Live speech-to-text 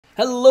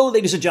Hello,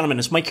 ladies and gentlemen,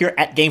 it's Mike here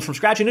at Game From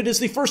Scratch, and it is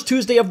the first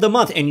Tuesday of the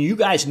month, and you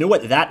guys know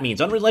what that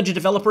means. Unreal Engine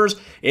developers,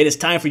 it is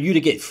time for you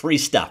to get free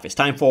stuff. It's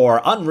time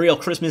for Unreal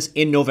Christmas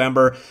in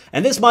November,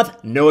 and this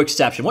month, no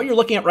exception. What you're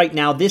looking at right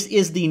now, this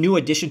is the new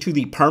addition to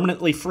the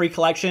permanently free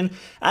collection.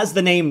 As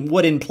the name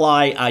would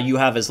imply, you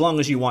have as long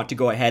as you want to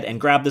go ahead and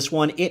grab this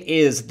one. It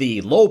is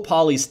the Low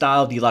Poly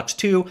Style Deluxe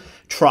 2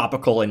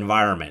 Tropical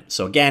Environment.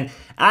 So again,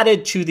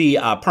 added to the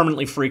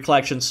permanently free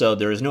collection, so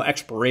there is no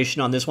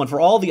expiration on this one. For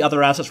all the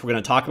other assets we're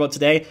going to talk about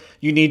today,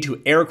 you need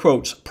to, air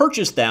quotes,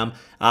 purchase them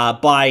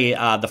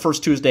by the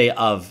first Tuesday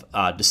of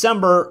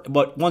December,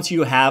 but once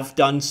you have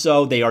done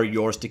so, they are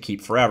yours to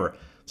keep forever.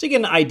 So you get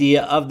an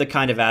idea of the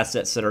kind of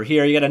assets that are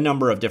here. You get a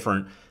number of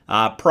different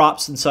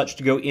props and such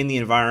to go in the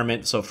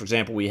environment. So for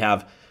example, we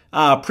have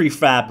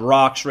prefab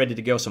rocks ready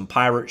to go, some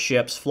pirate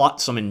ships,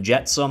 flotsam and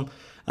jetsam.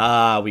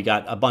 We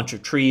got a bunch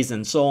of trees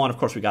and so on. Of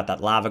course, we got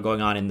that lava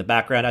going on in the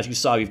background. As you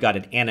saw, we've got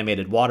an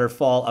animated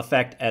waterfall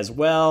effect as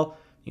well.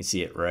 You can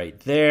see it right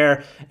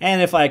there. And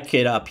if I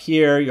get up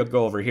here, you'll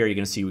go over here, you're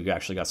going to see we've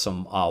actually got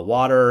some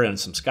water and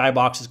some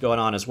skyboxes going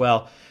on as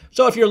well.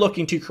 So if you're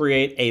looking to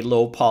create a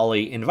low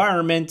poly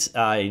environment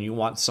and you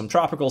want some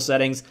tropical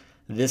settings,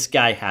 this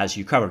guy has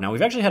you covered. Now,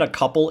 we've actually had a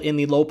couple in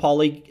the low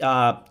poly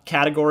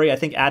category, I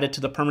think, added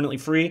to the permanently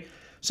free.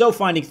 So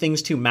finding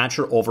things to match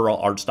your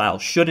overall art style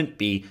shouldn't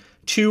be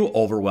too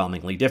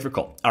overwhelmingly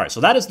difficult. All right,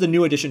 so that is the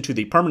new addition to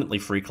the permanently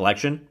free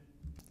collection.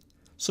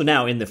 So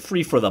now in the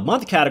free for the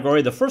month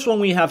category, the first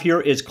one we have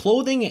here is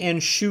clothing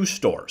and shoe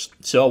stores.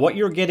 So what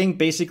you're getting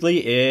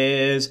basically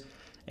is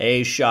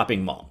a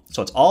shopping mall.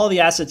 So it's all the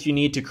assets you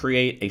need to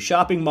create a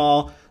shopping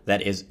mall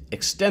that is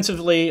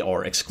extensively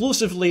or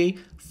exclusively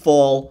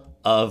full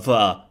of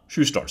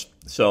shoe stores.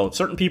 So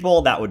certain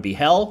people, that would be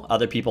hell.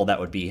 Other people, that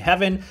would be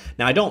heaven.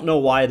 Now, I don't know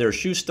why their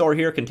shoe store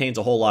here contains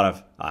a whole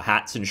lot of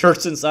hats and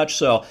shirts and such.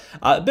 So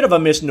a bit of a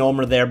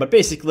misnomer there. But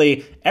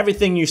basically,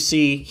 everything you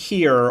see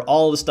here,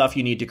 all the stuff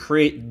you need to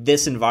create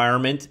this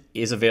environment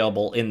is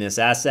available in this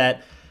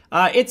asset.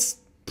 It's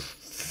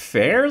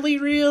fairly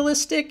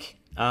realistic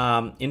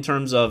in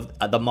terms of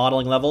the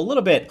modeling level. A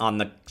little bit on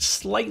the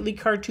slightly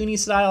cartoony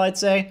style, I'd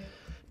say.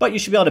 But you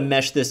should be able to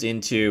mesh this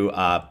into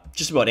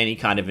just about any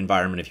kind of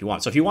environment if you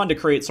want. So if you wanted to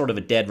create sort of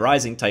a Dead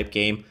Rising type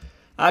game,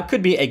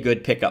 could be a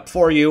good pickup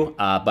for you,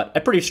 but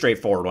a pretty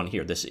straightforward one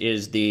here. This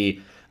is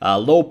the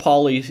low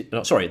poly,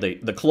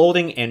 the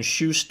clothing and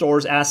shoe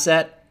stores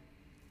asset.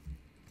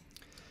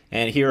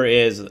 And here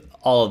is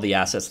all of the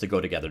assets that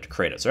go together to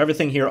create it. So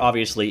everything here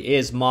obviously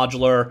is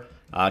modular,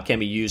 can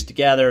be used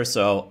together.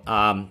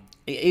 So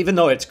even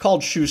though it's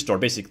called shoe store,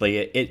 basically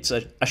it's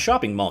a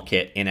shopping mall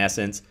kit in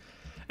essence.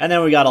 And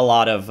then we got a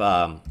lot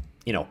of,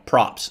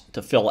 props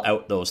to fill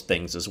out those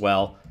things as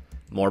well.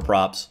 More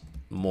props,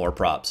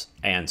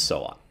 and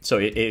so on. So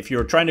if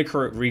you're trying to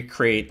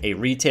recreate a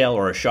retail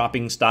or a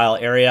shopping style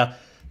area,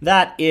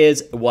 that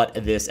is what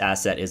this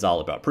asset is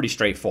all about. Pretty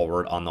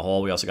straightforward on the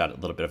whole. We also got a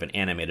little bit of an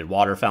animated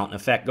water fountain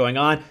effect going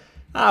on,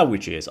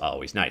 which is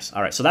always nice.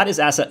 All right, so that is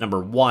asset number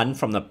 1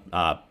 from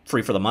the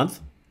free for the month.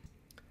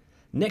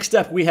 Next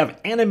up, we have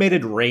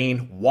animated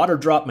rain, water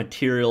drop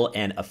material,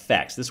 and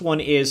effects. This one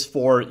is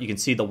for, you can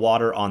see the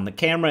water on the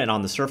camera and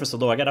on the surface,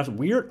 although I got a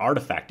weird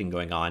artifacting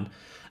going on.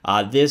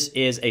 This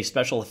is a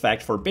special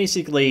effect for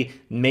basically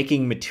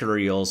making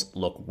materials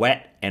look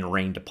wet and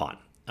rained upon.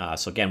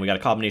 So again, we got a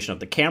combination of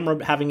the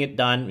camera having it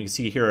done. You can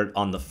see here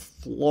on the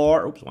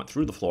floor, oops, went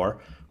through the floor.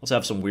 Also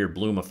have some weird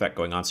bloom effect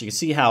going on. So you can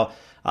see how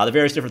the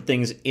various different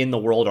things in the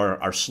world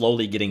are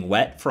slowly getting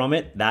wet from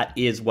it. That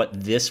is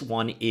what this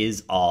one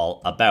is all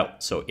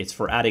about. So it's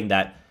for adding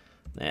that,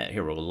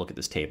 here we'll look at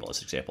this table as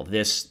an example.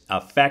 This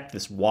effect,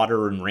 this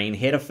water and rain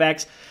hit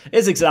effects,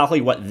 is exactly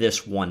what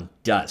this one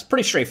does.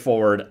 Pretty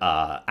straightforward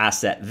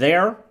asset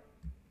there.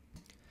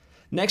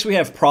 Next, we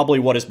have probably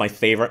what is my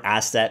favorite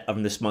asset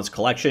of this month's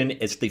collection.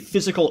 It's the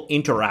physical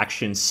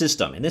interaction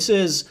system. And this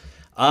is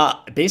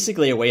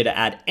basically a way to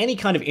add any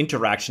kind of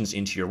interactions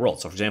into your world.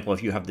 So for example,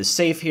 if you have this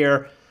safe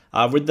here,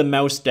 with the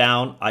mouse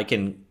down, I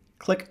can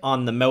click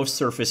on the mouse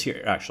surface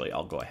here. Actually,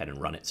 I'll go ahead and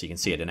run it so you can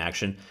see it in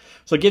action.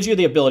 So it gives you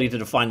the ability to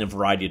define a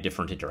variety of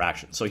different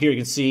interactions. So here you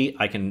can see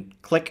I can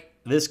click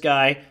this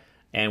guy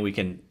and we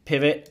can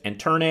pivot and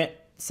turn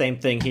it. Same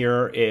thing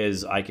here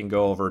is I can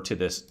go over to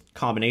this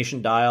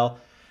combination dial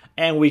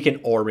and we can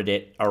orbit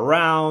it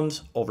around.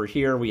 Over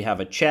here we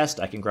have a chest.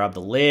 I can grab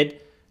the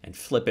lid and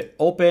flip it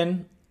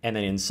open. And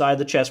then inside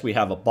the chest, we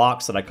have a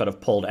box that I could have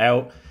pulled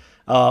out.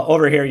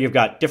 Over here, you've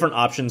got different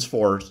options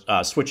for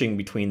switching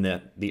between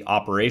the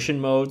operation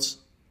modes.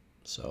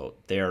 So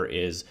there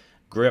is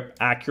grip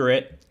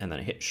accurate, and then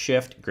I hit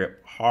shift,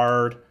 grip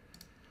hard,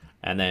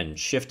 and then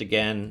shift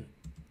again,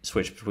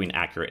 switch between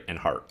accurate and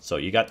hard. So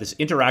you got this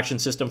interaction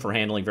system for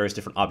handling various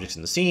different objects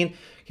in the scene.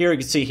 Here you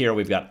can see here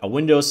we've got a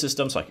window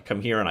system, so I can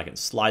come here and I can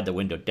slide the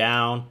window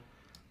down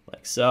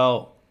like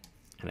so.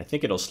 And I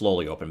think it'll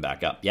slowly open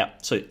back up.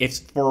 Yep. So it's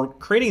for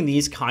creating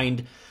these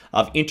kind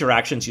of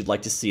interactions you'd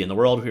like to see in the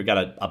world. We've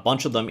got a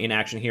bunch of them in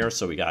action here.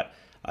 So we got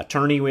a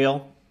tourney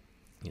wheel.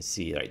 You can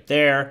see right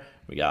there.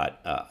 We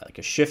got like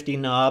a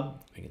shifting knob.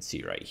 You can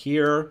see right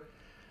here.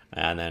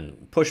 And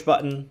then push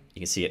button, you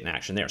can see it in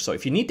action there. So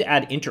if you need to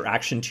add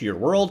interaction to your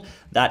world,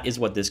 that is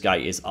what this guy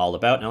is all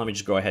about. Now let me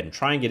just go ahead and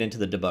try and get into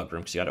the debug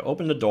room, because you got to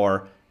open the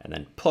door and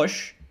then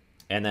push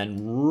and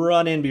then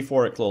run in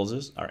before it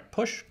closes. All right,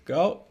 push,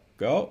 go,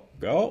 go,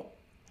 go.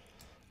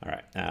 All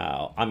right,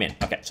 now I'm in.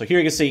 Okay, so here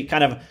you can see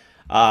kind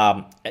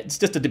of, it's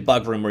just a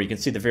debug room where you can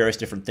see the various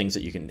different things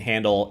that you can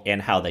handle and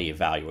how they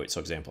evaluate. So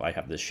example, I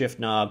have the shift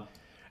knob.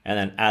 And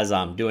then as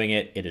I'm doing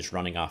it, it is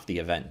running off the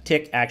event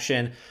tick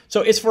action. So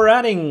it's for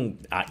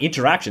adding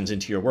interactions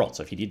into your world.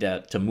 So if you need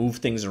to move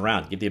things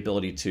around, give the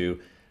ability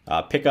to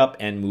pick up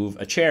and move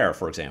a chair,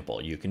 for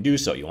example, you can do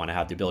so. You want to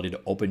have the ability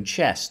to open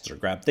chests or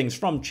grab things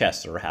from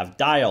chests or have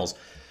dials.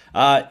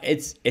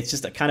 It's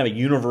just a kind of a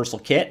universal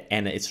kit,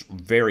 and it's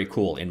very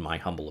cool in my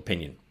humble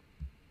opinion.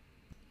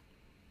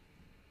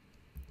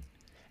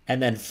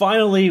 And then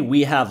finally,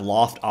 we have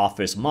Loft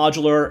Office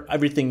Modular,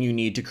 everything you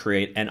need to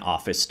create an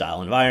office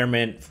style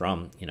environment,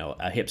 from, you know,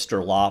 a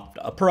hipster loft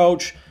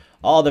approach,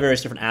 all the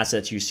various different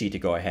assets you see to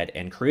go ahead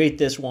and create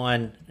this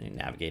one, and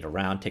navigate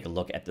around, take a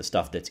look at the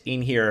stuff that's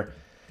in here.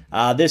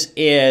 This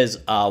is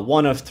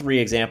one of 3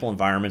 example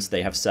environments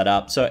they have set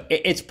up. So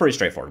it's pretty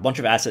straightforward. A bunch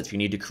of assets you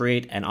need to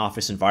create an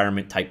office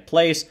environment type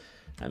place.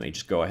 Let me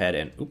just go ahead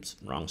and, oops,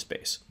 wrong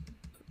space.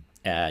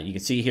 You can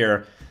see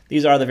here,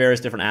 these are the various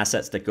different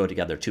assets that go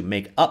together to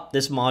make up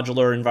this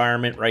modular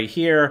environment right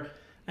here.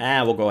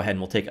 And we'll go ahead and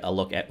we'll take a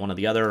look at one of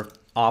the other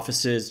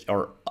offices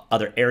or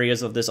other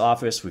areas of this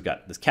office. We've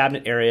got this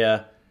cabinet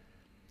area.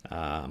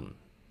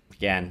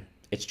 Again,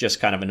 it's just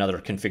kind of another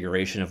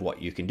configuration of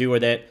what you can do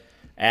with it.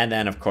 And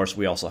then, of course,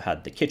 we also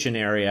had the kitchen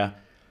area.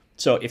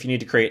 So if you need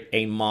to create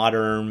a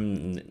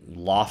modern,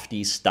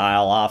 lofty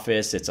style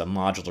office, it's a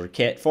modular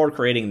kit for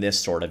creating this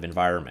sort of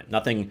environment.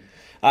 Nothing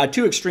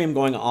too extreme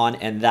going on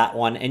in that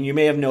one. And you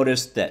may have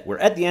noticed that we're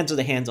at the end of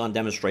the hands-on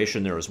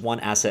demonstration. There is one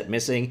asset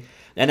missing,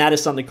 and that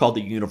is something called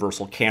the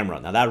universal camera.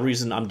 Now, that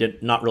reason I'm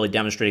not really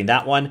demonstrating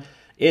that one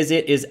is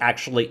it is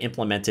actually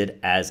implemented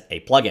as a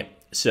plugin.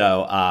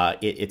 So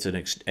it's an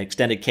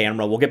extended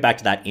camera. We'll get back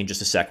to that in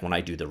just a sec when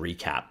I do the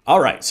recap. All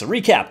right, so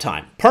recap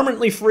time.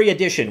 Permanently free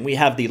edition, we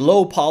have the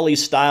low poly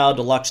style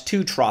deluxe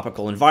 2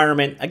 tropical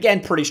environment. Again,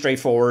 pretty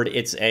straightforward.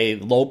 It's a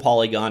low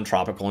polygon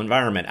tropical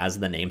environment, as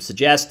the name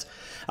suggests.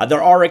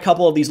 There are a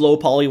couple of these low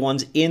poly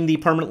ones in the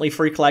permanently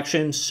free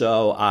collection,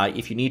 so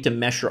if you need to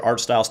mesh your art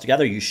styles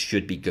together, you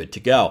should be good to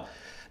go.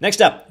 Next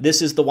up,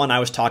 this is the one I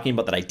was talking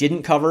about that I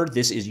didn't cover.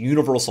 This is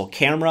Universal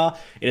Camera.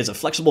 It is a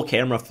flexible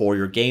camera for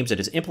your games. It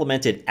is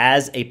implemented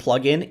as a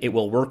plugin. It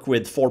will work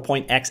with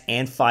 4.x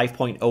and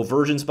 5.0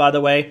 versions, by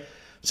the way.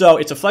 So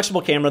it's a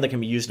flexible camera that can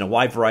be used in a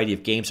wide variety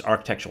of games,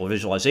 architectural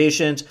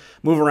visualizations,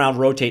 move around,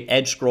 rotate,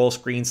 edge scroll,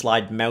 screen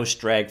slide, mouse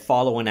drag,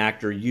 follow an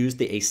actor, use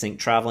the async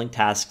traveling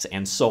tasks,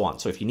 and so on.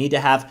 So if you need to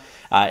have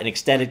an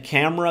extended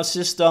camera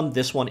system,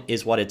 this one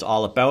is what it's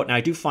all about. And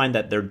I do find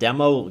that their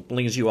demo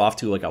links you off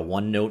to like a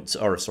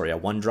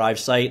OneDrive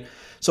site.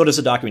 So does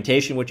the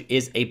documentation, which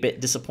is a bit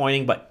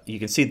disappointing, but you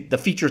can see the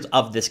features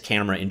of this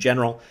camera in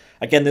general.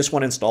 Again, this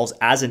one installs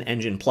as an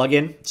engine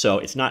plugin, so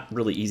it's not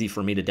really easy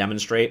for me to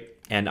demonstrate,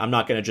 and I'm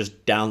not going to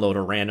just download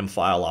a random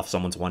file off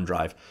someone's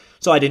OneDrive.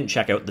 So I didn't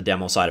check out the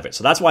demo side of it.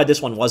 So that's why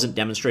this one wasn't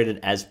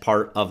demonstrated as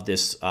part of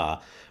this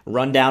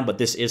rundown, but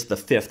this is the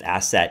 5th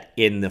asset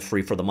in the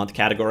free for the month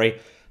category.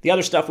 The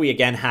other stuff we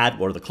again had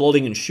were the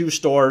clothing and shoe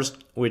stores,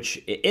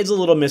 which is a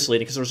little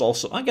misleading because there's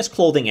also, I guess,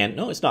 clothing and,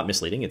 no, it's not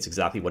misleading. It's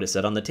exactly what it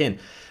said on the tin.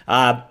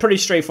 Pretty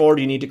straightforward.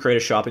 You need to create a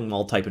shopping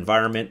mall type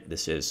environment.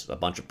 This is a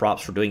bunch of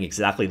props for doing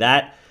exactly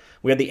that.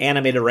 We have the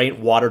animated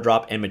rain, water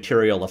drop, and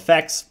material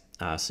effects.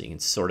 So you can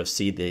sort of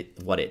see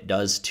what it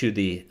does to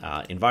the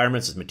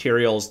environments as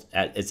materials.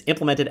 It's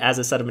implemented as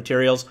a set of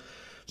materials.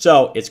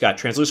 So it's got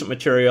translucent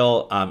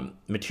material,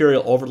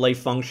 material overlay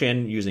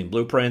function using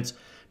blueprints,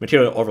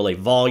 material overlay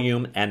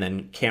volume, and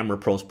then camera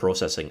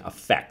post-processing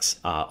effects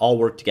all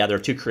work together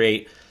to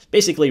create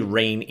basically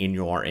rain in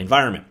your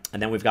environment.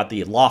 And then we've got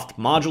the loft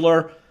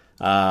modular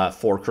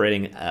for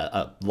creating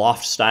a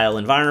loft style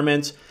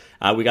environment.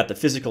 We got the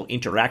physical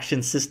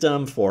interaction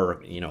system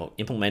for,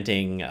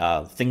 implementing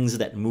things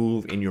that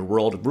move in your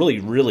world. Really,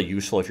 really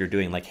useful if you're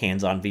doing like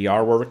hands-on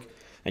VR work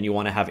and you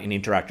want to have an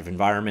interactive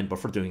environment, but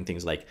for doing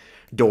things like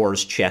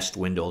doors, chest,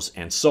 windows,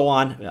 and so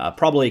on.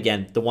 Probably,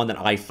 again, the one that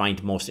I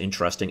find most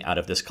interesting out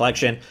of this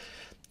collection.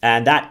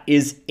 And that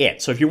is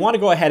it. So if you want to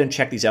go ahead and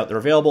check these out, they're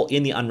available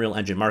in the Unreal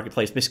Engine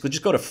Marketplace. Basically,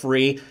 just go to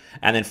free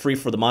and then free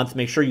for the month.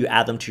 Make sure you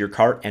add them to your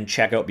cart and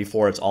check out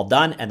before it's all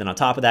done. And then on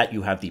top of that,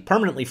 you have the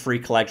permanently free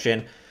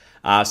collection.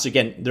 So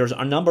again, there's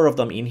a number of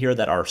them in here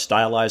that are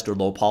stylized or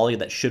low poly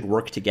that should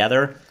work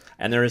together.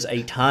 And there is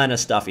a ton of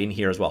stuff in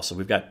here as well. So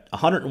we've got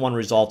 101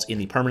 results in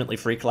the permanently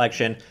free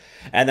collection.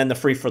 And then the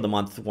free for the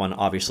month one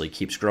obviously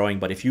keeps growing.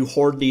 But if you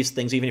hoard these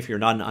things, even if you're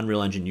not an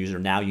Unreal Engine user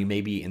now, you may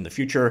be in the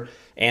future.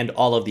 And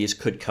all of these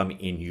could come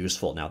in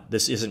useful. Now,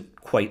 this isn't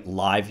quite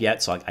live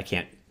yet, so I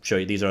can't show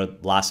you these are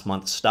last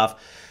month's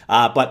stuff.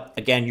 But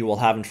again, you will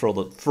have until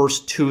the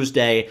first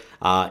Tuesday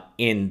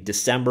in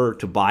December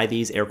to buy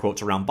these. Air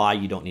quotes around buy.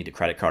 You don't need a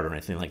credit card or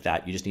anything like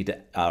that. You just need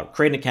to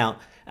create an account,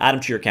 add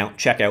them to your account,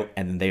 check out,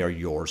 and they are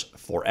yours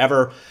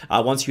forever.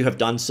 Once you have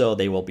done so,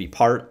 they will be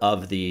part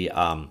of the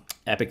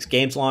Epic's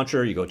Games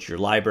Launcher. You go to your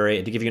library,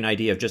 and to give you an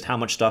idea of just how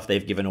much stuff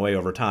they've given away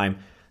over time,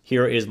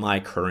 here is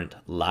my current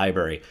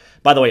library.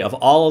 By the way, of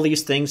all of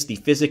these things, the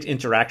physics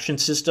interaction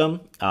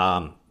system,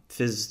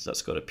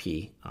 let's go to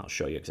P. I'll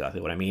show you exactly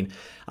what I mean.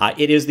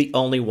 It is the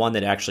only one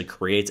that actually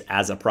creates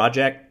as a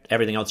project.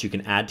 Everything else you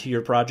can add to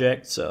your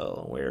project.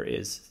 So where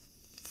is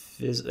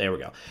there we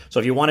go. So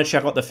if you want to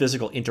check out the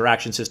physical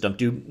interaction system,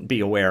 do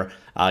be aware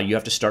you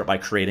have to start by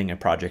creating a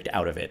project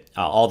out of it.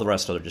 All the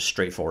rest are just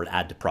straightforward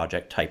add to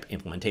project type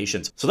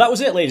implementations. So that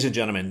was it, ladies and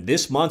gentlemen,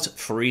 this month's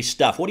free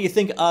stuff. What do you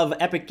think of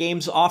Epic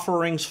Games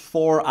offerings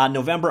for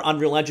November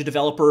Unreal Engine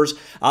developers?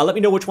 Let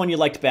me know which one you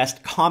liked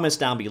best. Comments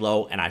down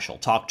below, and I shall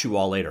talk to you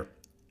all later.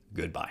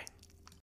 Goodbye.